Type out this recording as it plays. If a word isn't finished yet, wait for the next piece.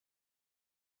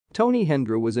Tony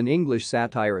Hendra was an English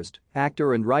satirist,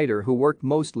 actor and writer who worked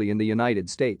mostly in the United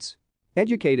States.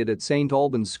 Educated at St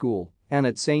Albans School and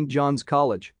at St John's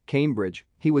College, Cambridge,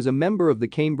 he was a member of the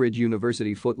Cambridge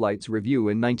University Footlights revue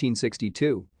in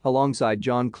 1962, alongside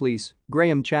John Cleese,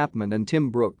 Chapman and Tim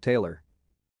Brooke-Taylor.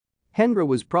 Hendra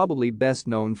was probably best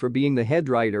known for being the head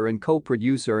writer and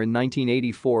co-producer in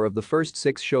 1984 of the first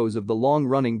 6 shows of the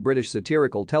long-running British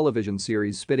satirical television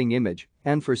series Spitting Image,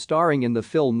 and for starring in the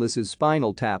film This Is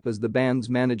Spinal Tap as the band's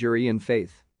manager Ian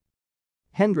Faith.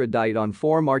 Hendra died on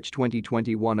 4 March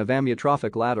 2021 of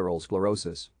amyotrophic lateral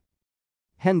sclerosis.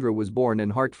 Hendra was born in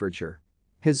Hertfordshire.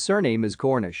 His surname is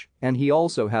Cornish, and he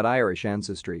also had Irish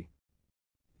ancestry.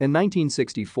 In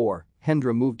 1964,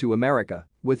 Hendra moved to America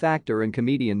with actor and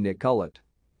comedian Nick Cullett.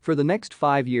 For the next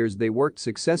 5 years they worked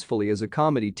successfully as a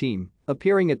comedy team,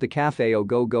 appearing at the Café Au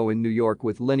Go-Go in New York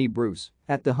with Lenny Bruce,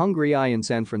 at the Hungry Eye in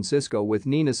San Francisco with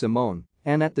Nina Simone,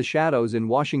 and at the Shadows in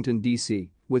Washington,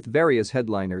 D.C. with various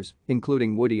headliners,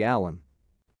 including Woody Allen.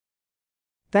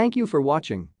 Thank you for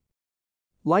watching.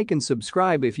 Like and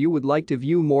subscribe if you would like to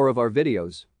view more of our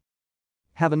videos.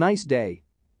 Have a nice day.